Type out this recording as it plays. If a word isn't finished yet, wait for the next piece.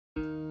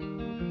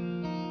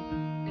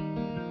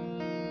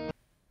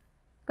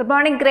Good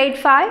morning, grade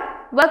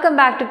 5. Welcome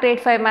back to grade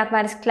 5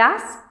 mathematics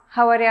class.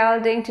 How are you all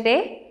doing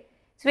today?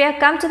 So we have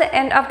come to the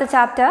end of the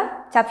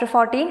chapter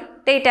 14,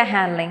 data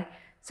handling.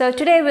 So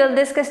today we'll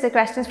discuss the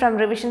questions from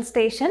revision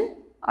station.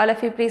 All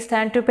of you please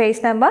turn to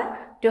page number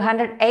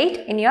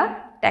 208 in your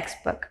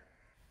textbook.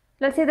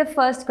 Let's see the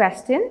first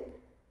question.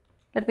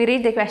 Let me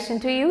read the question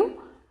to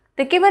you.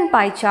 The given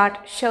pie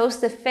chart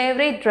shows the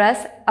favorite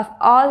dress of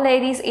all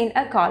ladies in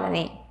a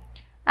colony.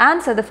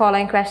 Answer the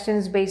following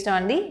questions based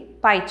on the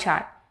pie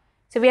chart.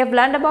 So we have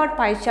learned about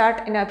pie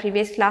chart in our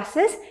previous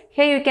classes.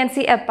 Here you can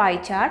see a pie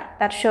chart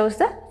that shows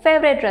the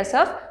favorite dress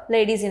of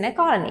ladies in a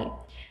colony.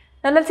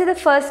 Now let's see the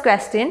first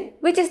question.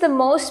 Which is the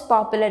most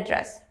popular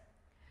dress?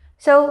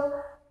 So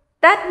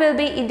that will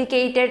be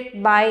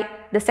indicated by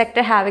the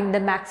sector having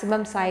the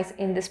maximum size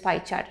in this pie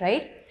chart,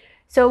 right?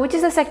 So which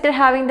is the sector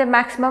having the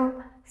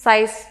maximum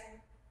size?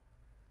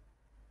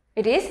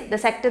 It is the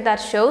sector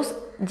that shows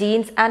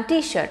jeans and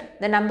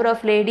t-shirt. The number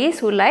of ladies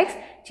who likes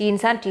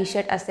jeans and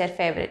t-shirt as their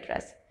favorite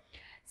dress.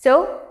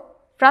 So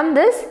from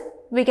this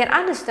we can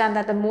understand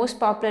that the most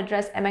popular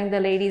dress among the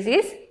ladies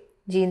is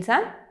jeans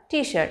and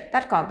t-shirt,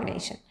 that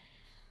combination.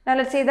 Now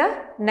let's see the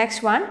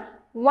next one.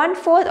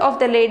 1/4 of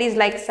the ladies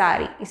like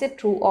sari. Is it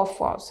true or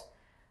false?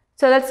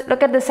 So let's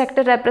look at the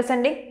sector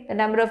representing the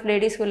number of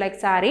ladies who like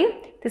sari.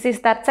 This is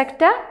that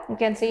sector. You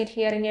can see it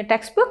here in your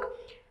textbook.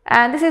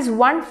 And this is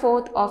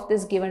 1/4 of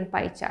this given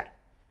pie chart.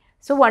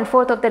 So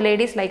 1/4 of the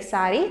ladies like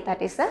sari.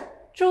 That is a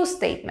true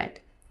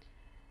statement.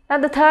 Now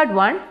the third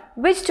one.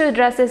 Which two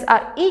dresses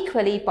are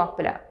equally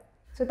popular?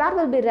 So that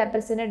will be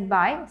represented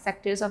by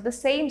sectors of the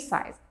same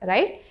size,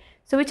 right?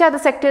 So which are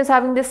the sectors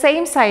having the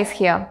same size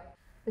here?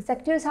 The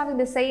sectors having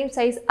the same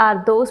size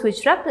are those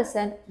which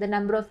represent the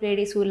number of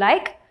ladies who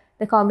like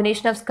the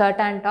combination of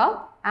skirt and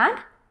top and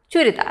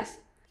churidars.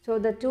 So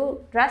the two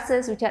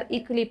dresses which are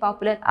equally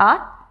popular are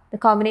the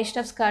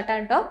combination of skirt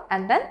and top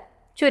and then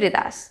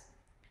churidars.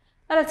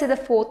 Now let's see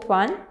the fourth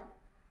one.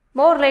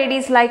 More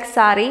ladies like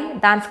sari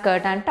than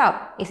skirt and top.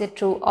 Is it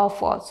true or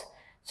false?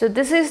 So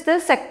this is the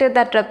sector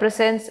that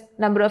represents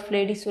number of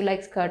ladies who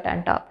like skirt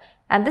and top.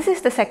 And this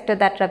is the sector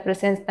that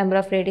represents number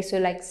of ladies who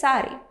like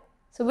sari.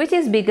 So which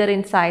is bigger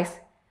in size?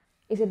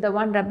 Is it the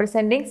one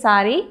representing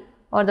sari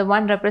or the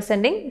one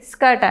representing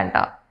skirt and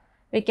top?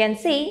 We can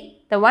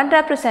see the one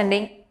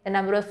representing the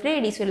number of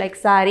ladies who like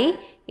sari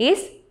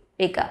is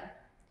bigger.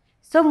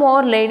 So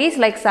more ladies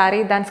like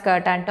sari than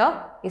skirt and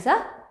top is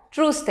a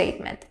true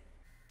statement.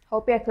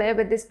 Hope you are clear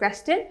with this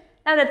question.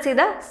 Now let's see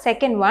the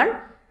second one.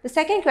 The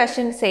second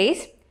question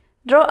says,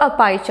 draw a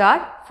pie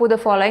chart for the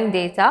following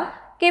data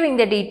giving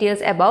the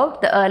details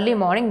about the early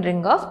morning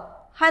drink of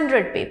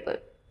 100 people.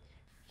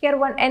 Here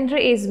one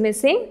entry is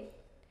missing.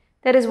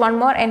 There is one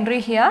more entry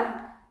here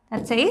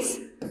that says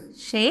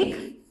shake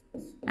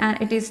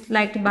and it is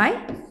liked by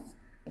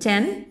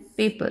 10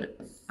 people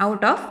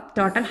out of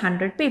total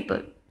 100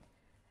 people.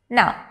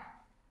 Now,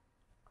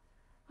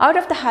 out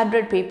of the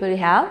 100 people you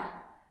have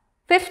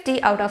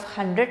 50 out of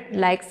 100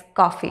 likes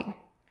coffee,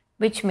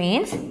 which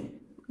means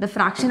the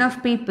fraction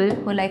of people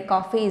who like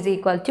coffee is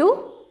equal to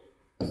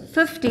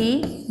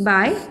 50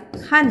 by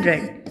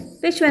 100,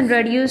 which when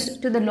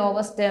reduced to the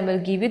lowest term will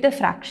give you the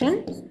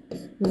fraction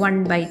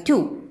 1 by 2.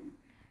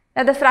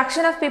 Now the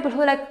fraction of people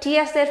who like tea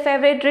as their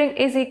favorite drink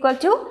is equal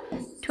to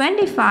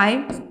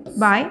 25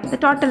 by the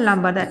total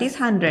number, that is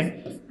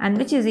 100, and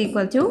which is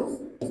equal to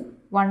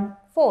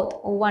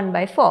 1/4 or 1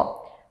 by 4.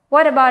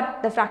 What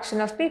about the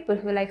fraction of people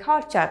who like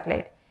hot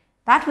chocolate?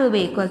 That will be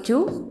equal to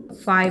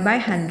 5 by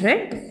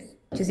 100,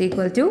 which is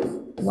equal to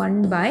 1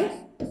 by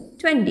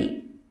 20.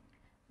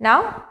 Now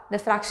the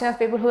fraction of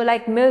people who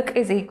like milk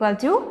is equal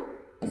to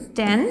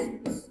 10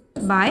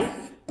 by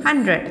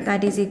 100,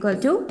 that is equal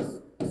to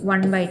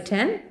 1 by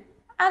 10,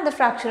 and the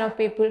fraction of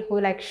people who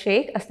like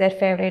shake as their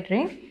favorite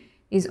drink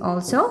is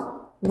also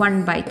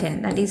 1 by 10,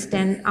 that is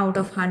 10 out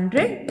of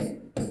 100,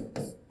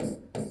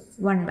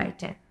 1 by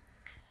 10.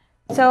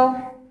 So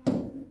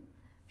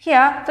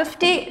here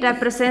 50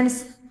 represents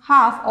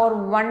half or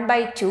 1 by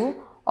 2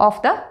 of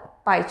the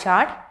pie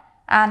chart,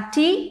 and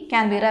tea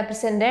can be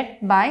represented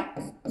by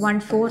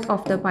 1/4 of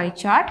the pie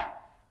chart,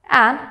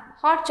 and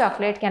hot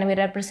chocolate can be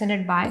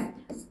represented by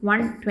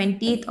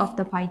 1/20 of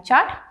the pie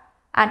chart,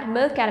 and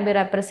milk can be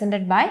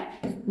represented by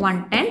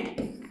 1/10,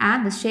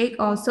 and the shake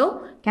also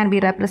can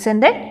be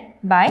represented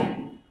by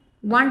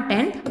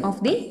 1/10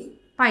 of the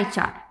pie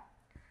chart.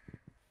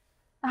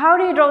 How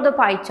do you draw the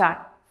pie chart?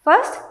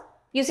 First,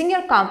 using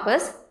your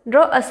compass,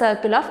 draw a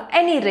circle of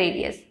any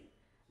radius.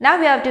 Now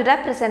we have to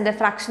represent the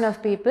fraction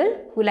of people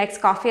who likes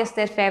coffee as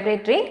their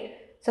favorite drink.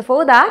 So for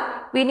that,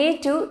 we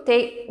need to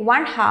take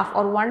 1/2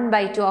 or 1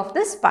 by 2 of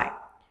this pie.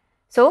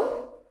 So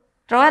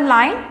draw a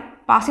line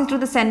passing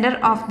through the center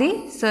of the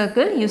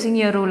circle using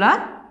your ruler,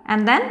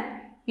 and then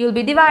you will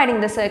be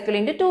dividing the circle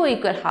into 2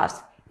 equal halves.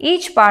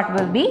 Each part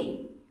will be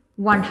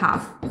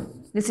 1/2.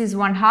 This is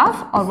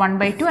 1/2 or 1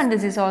 by 2, and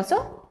this is also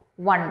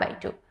 1 by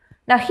 2.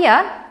 Now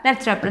here,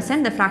 let's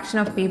represent the fraction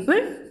of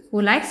people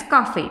who likes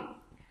coffee.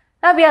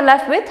 Now we are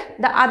left with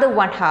the other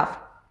 1/2.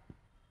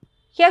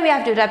 Here we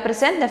have to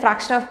represent the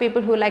fraction of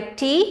people who like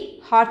tea,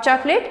 hot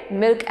chocolate,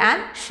 milk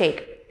and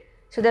shake.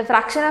 So the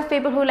fraction of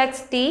people who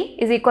likes tea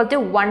is equal to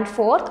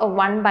 1/4 or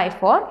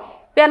 1/4.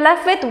 We are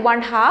left with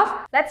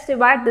 1/2. Let's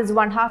divide this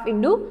 1/2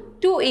 into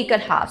 2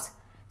 equal halves.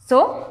 So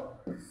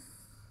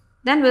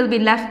then we'll be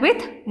left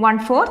with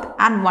 1/4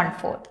 and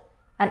 1/4.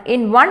 And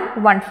in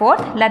 1/4,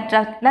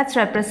 let's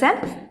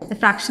represent the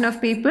fraction of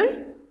people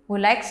who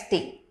likes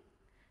tea.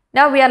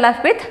 Now we are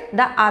left with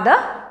the other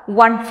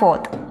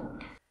 1/4.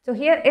 So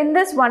here in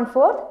this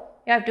 1/4,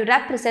 you have to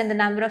represent the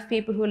number of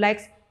people who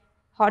likes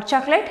hot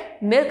chocolate,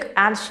 milk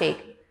and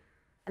shake.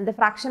 And the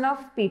fraction of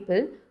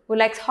people who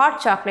likes hot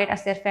chocolate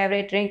as their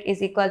favorite drink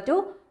is equal to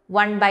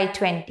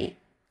 1/20.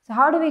 So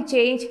how do we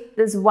change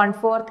this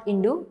 1/4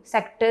 into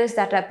sectors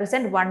that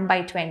represent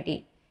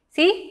 1/20?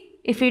 See,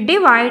 if we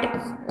divide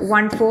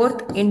 1/4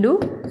 into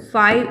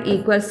 5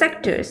 equal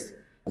sectors,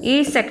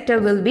 each sector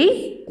will be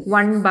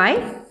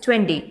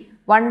 1/20.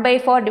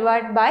 1/4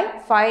 divided by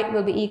 5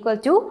 will be equal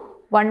to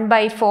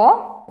 1/4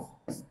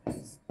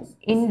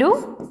 into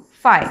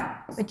 5,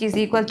 which is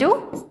equal to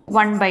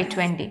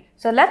 1/20.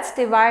 So let's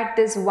divide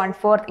this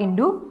 1/4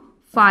 into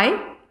 5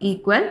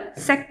 equal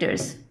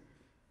sectors.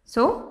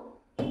 So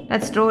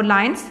let's draw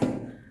lines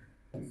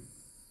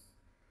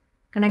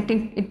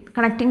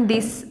connecting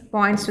these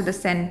points to the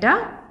center.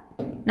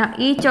 Now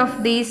each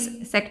of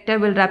these sector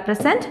will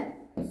represent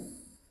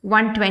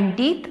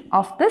 1/20th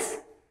of this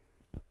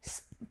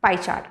pie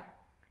chart.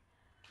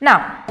 Now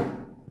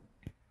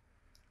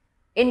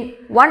in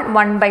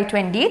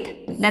 1/20th,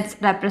 let's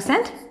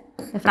represent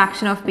the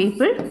fraction of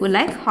people who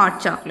like hot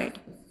chocolate.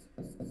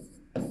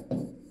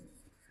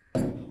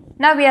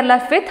 Now we are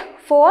left with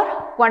 4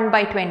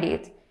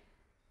 1/20th.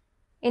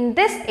 In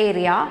this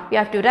area, we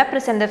have to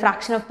represent the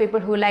fraction of people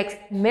who likes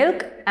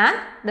milk and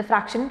the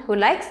fraction who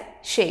likes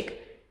shake.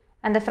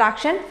 And the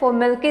fraction for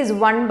milk is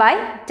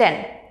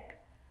 1/10.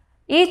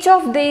 Each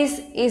of these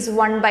is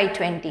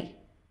 1/20.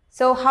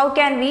 So how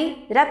can we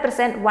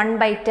represent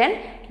 1/10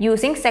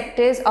 using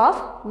sectors of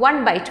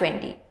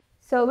 1/20?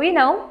 So we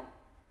know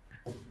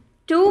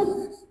 2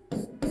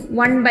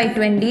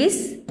 1/20s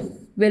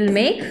will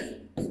make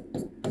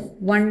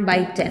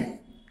 1/10.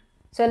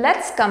 So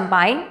let's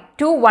combine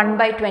 2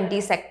 1/20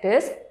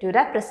 sectors to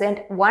represent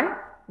one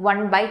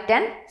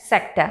 1/10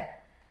 sector.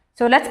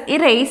 So let's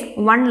erase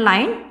one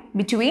line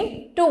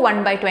between 2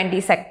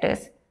 1/20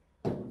 sectors.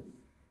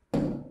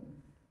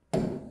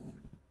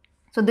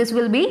 So this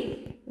will be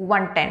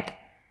 1/10.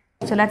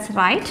 So let's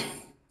write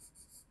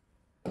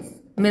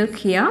milk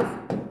here.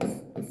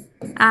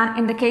 And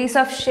in the case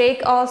of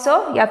shake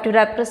also, you have to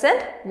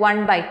represent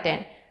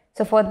 1/10.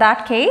 So for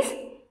that case,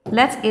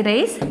 let's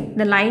erase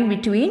the line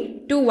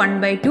between 2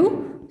 1/2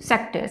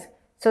 sectors.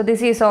 So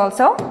this is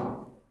also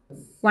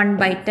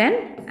 1/10,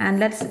 and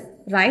let's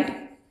write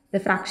the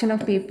fraction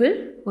of people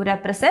who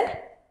represent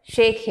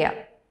shake here.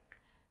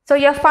 So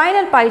your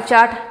final pie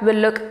chart will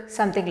look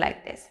something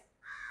like this.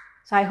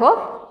 So I hope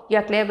you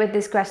are clear with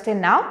this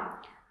question now.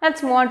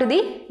 Let's move on to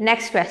the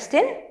next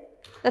question,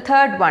 the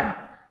third one.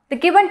 The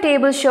given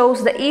table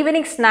shows the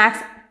evening snacks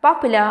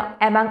popular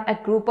among a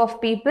group of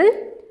people.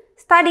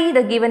 Study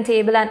the given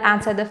table and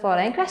answer the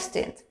following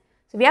questions.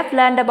 So we have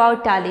learned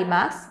about tally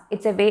marks.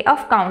 It's a way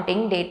of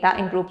counting data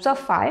in groups of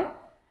 5.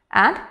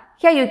 And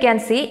here you can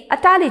see a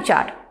tally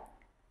chart.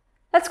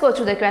 Let's go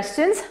through the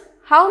questions.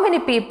 How many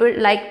people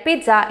like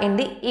pizza in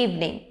the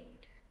evening?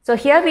 So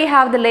here we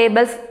have the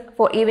labels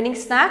for evening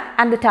snack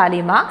and the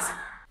tally marks.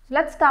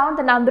 Let's count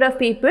the number of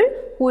people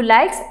who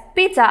likes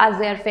pizza as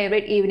their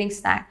favorite evening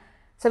snack.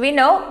 So we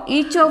know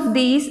each of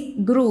these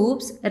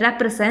groups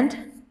represent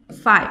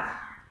 5.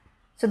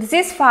 So this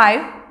is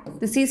 5,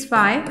 this is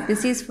 5,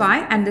 this is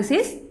 5 and this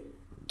is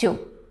 2.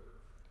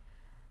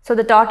 So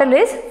the total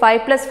is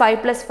 5 plus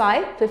 5 plus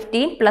 5,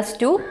 15 plus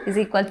 2 is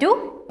equal to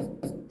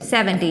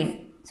 17.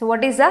 So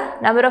what is the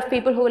number of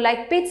people who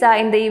like pizza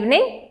in the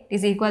evening?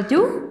 Is equal to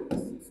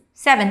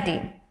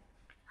 17.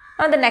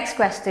 Now the next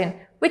question,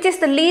 which is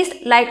the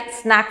least liked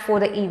snack for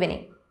the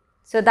evening?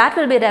 So that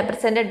will be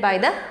represented by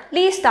the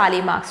least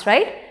tally marks,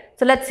 right?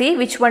 So let's see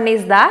which one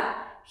is that.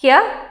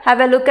 Here,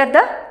 have a look at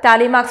the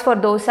tally marks for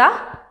dosa.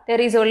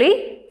 There is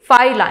only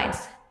 5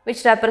 lines,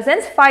 which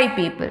represents 5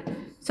 people.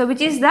 So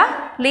which is the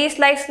least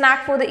liked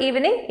snack for the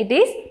evening? It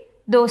is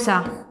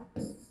dosa.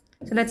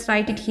 So let's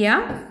write it here.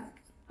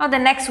 Now the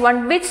next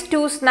one, which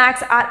 2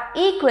 snacks are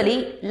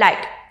equally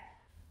liked?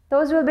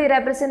 Those will be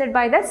represented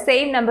by the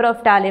same number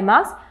of tally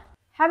marks.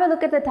 Have a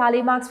look at the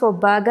tally marks for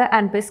burger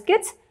and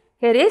biscuits.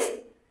 Here is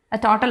a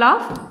total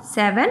of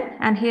 7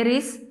 and here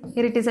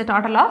it is a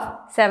total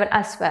of 7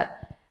 as well.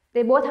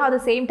 They both have the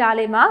same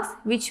tally marks,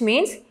 which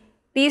means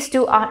these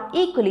 2 are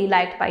equally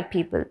liked by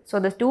people. So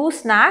the 2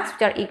 snacks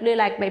which are equally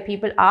liked by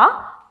people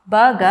are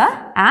burger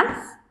and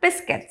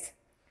biscuits.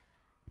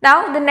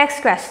 Now the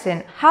next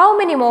question, how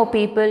many more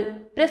people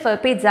prefer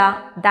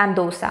pizza than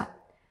dosa?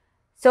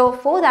 So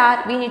for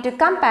that we need to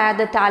compare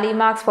the tally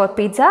marks for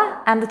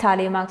pizza and the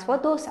tally marks for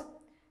dosa.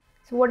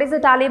 So what is the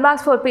tally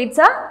marks for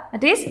pizza?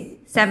 It is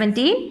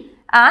 17.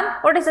 And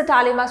what is the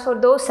tally marks for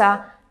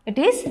dosa? It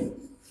is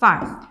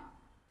 5.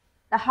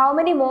 Now, how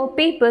many more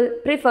people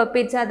prefer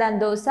pizza than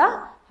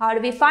dosa? How do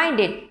we find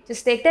it?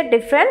 Just take the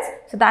difference.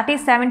 So, that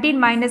is 17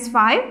 minus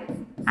 5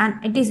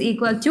 and it is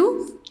equal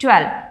to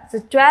 12. So,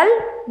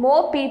 12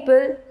 more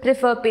people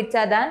prefer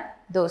pizza than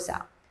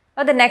dosa.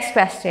 Now, the next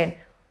question.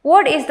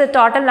 What is the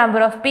total number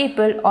of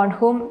people on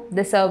whom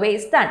the survey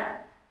is done?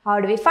 How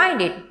do we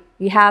find it?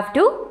 We have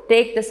to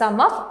take the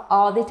sum of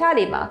all the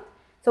tally marks.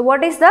 So,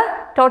 what is the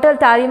total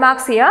tally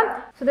marks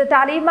here? So, the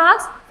tally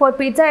marks for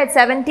pizza is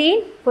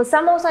 17, for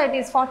samosa it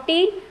is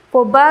 14,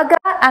 for burger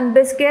and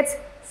biscuits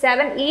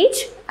 7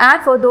 each,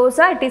 and for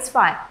dosa it is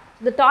 5.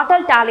 So, the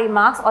total tally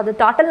marks or the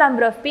total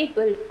number of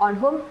people on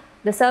whom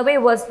the survey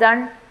was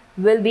done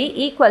will be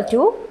equal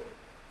to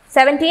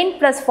 17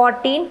 plus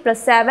 14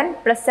 plus 7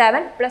 plus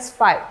 7 plus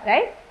 5,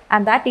 right?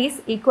 And that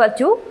is equal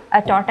to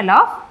a total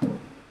of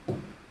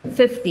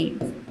 50.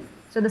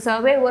 So, the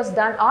survey was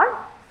done on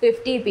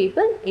 50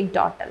 people in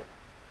total.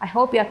 I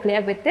hope you are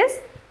clear with this.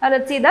 Now,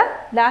 let's see the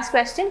last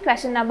question,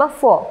 question number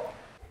 4.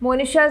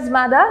 Monisha's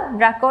mother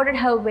recorded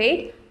her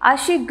weight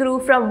as she grew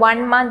from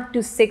 1 month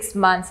to 6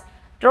 months.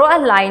 Draw a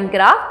line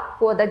graph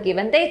for the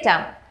given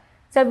data.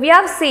 So, we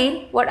have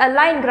seen what a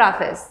line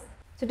graph is.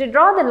 So, to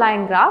draw the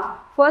line graph,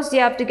 first you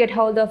have to get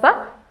hold of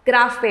a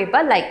graph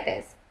paper like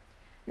this.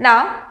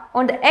 Now,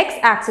 on the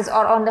x-axis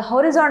or on the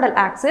horizontal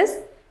axis,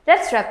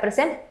 let's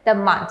represent the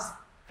months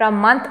from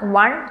month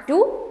 1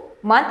 to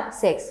month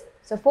 6.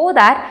 So, for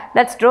that,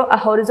 let's draw a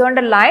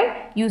horizontal line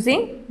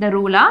using the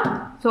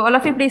ruler. So, all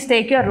of you please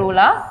take your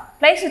ruler,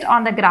 place it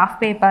on the graph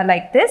paper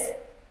like this.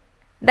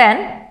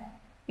 Then,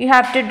 you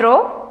have to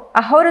draw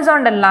a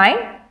horizontal line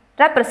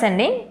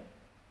representing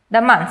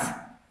the months.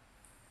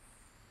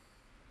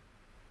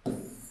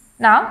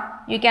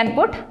 Now, you can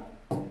put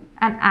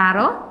an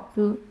arrow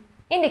to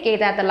indicate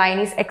that the line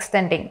is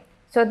extending.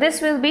 So,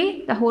 this will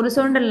be the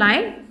horizontal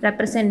line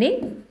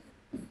representing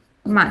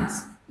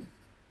months.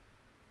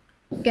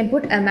 You can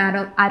put an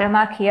arrow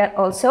mark here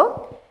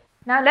also.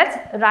 Now, let's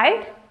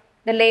write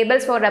the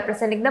labels for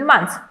representing the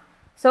months.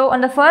 So, on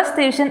the first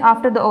division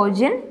after the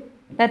origin,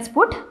 let's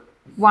put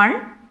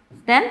 1,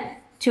 then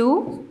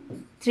 2,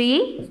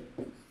 3,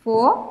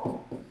 4,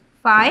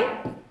 5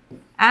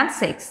 and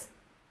 6.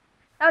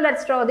 Now,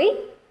 let's draw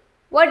the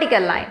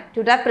vertical line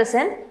to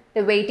represent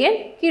the weight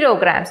in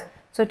kilograms.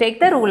 So, take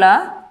the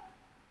ruler,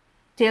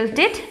 tilt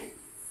it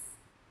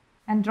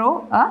and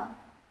draw a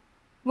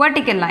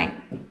vertical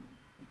line.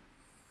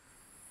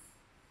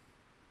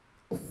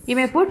 You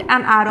may put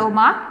an arrow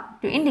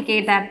mark to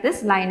indicate that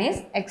this line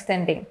is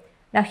extending.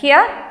 Now,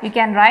 here you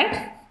can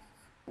write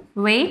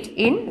weight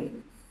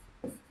in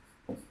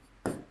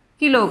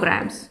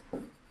kilograms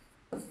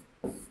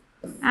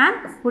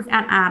and put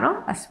an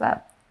arrow as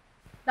well.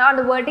 Now, on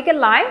the vertical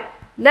line,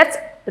 let's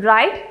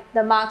write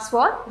the marks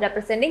for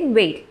representing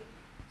weight.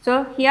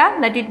 So, here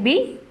let it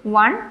be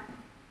 1,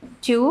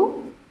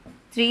 2,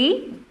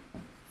 3,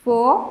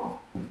 4,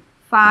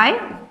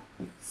 5,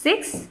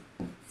 6,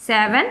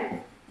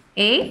 7,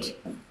 8,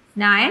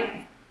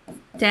 9,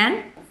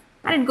 10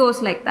 and it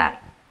goes like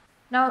that.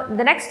 Now,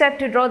 the next step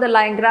to draw the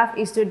line graph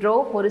is to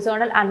draw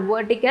horizontal and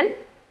vertical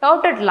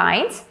dotted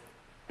lines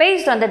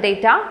based on the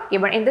data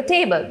given in the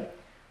table.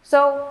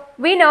 So,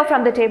 we know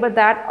from the table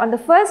that on the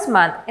first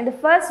month, in the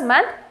first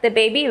month, the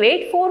baby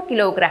weighed 4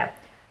 kg.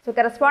 So,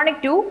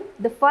 corresponding to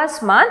the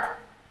first month,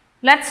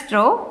 let's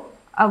draw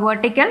a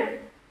vertical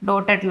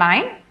dotted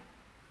line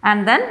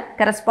and then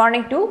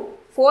corresponding to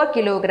 4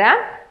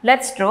 kg,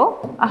 let's draw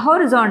a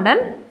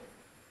horizontal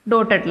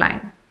dotted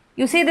line.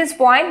 You see this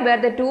point where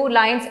the two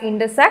lines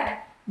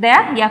intersect,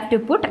 there you have to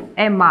put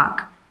a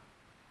mark.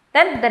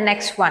 Then the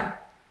next one,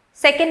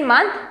 second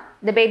month,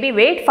 the baby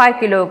weighed 5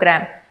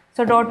 kg.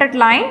 So, dotted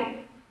line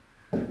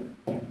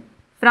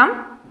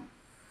from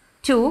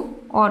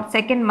 2 or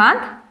second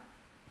month,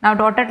 now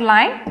dotted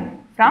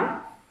line from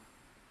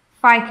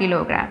 5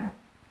 kg.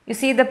 You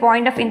see the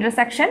point of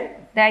intersection,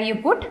 there you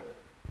put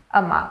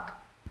a mark.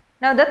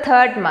 Now, the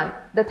third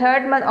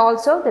month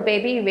also the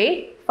baby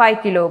weighed 5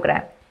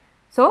 kg.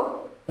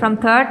 So, from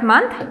third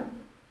month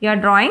you are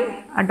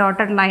drawing a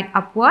dotted line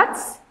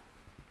upwards,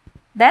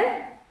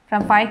 then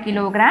from 5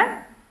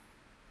 kg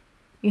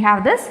you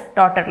have this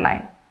dotted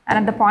line. And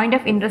at the point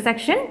of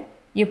intersection,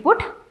 you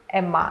put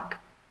a mark.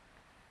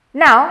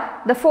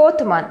 Now, the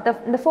fourth month.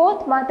 In the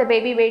fourth month, the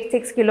baby weighed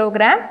 6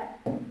 kg.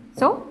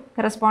 So,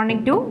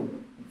 corresponding to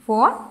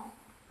 4,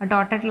 a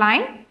dotted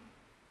line.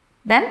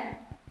 Then,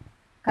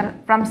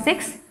 from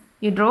 6,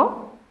 you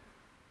draw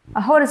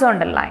a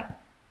horizontal line.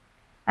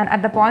 And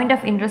at the point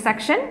of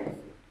intersection,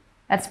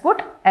 let's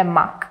put a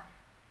mark.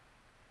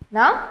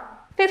 Now,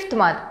 fifth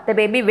month, the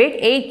baby weighed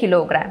 8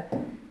 kg.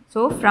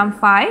 So, from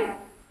 5,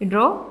 you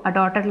draw a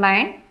dotted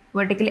line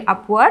vertically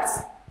upwards,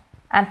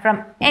 and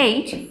from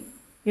 8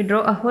 you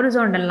draw a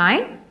horizontal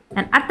line,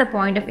 and at the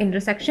point of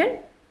intersection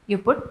you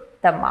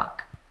put the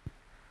mark.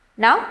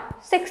 Now,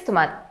 sixth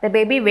month, the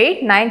baby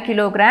weighed 9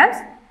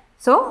 kg.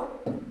 So,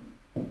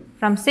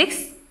 from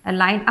 6 a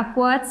line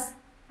upwards,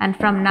 and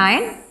from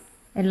 9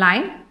 a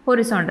line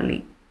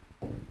horizontally.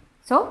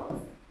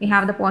 So, We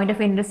have the point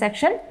of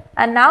intersection,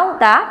 and now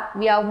that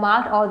we have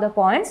marked all the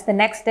points, the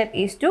next step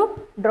is to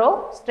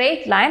draw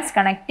straight lines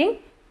connecting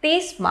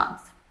these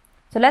marks.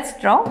 So let's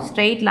draw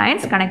straight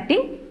lines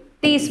connecting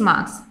these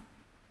marks.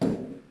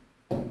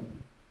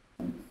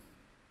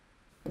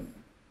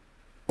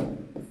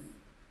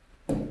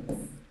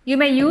 You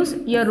may use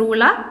your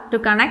ruler to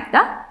connect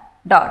the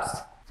dots.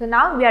 So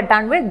now we are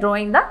done with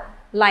drawing the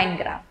line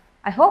graph.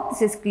 I hope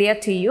this is clear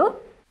to you.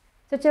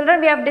 So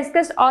children, we have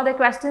discussed all the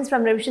questions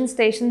from revision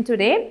station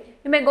today.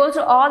 You may go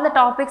through all the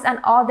topics and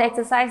all the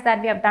exercise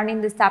that we have done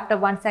in this chapter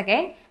once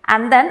again.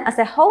 And then as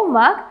a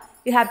homework,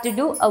 you have to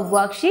do a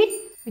worksheet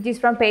which is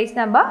from page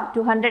number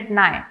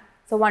 209.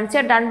 So once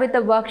you're done with the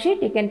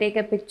worksheet, you can take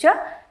a picture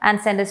and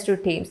send us to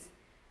Teams.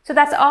 So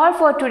that's all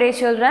for today,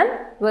 children.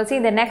 We'll see you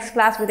in the next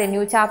class with a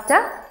new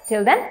chapter.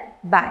 Till then,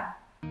 bye.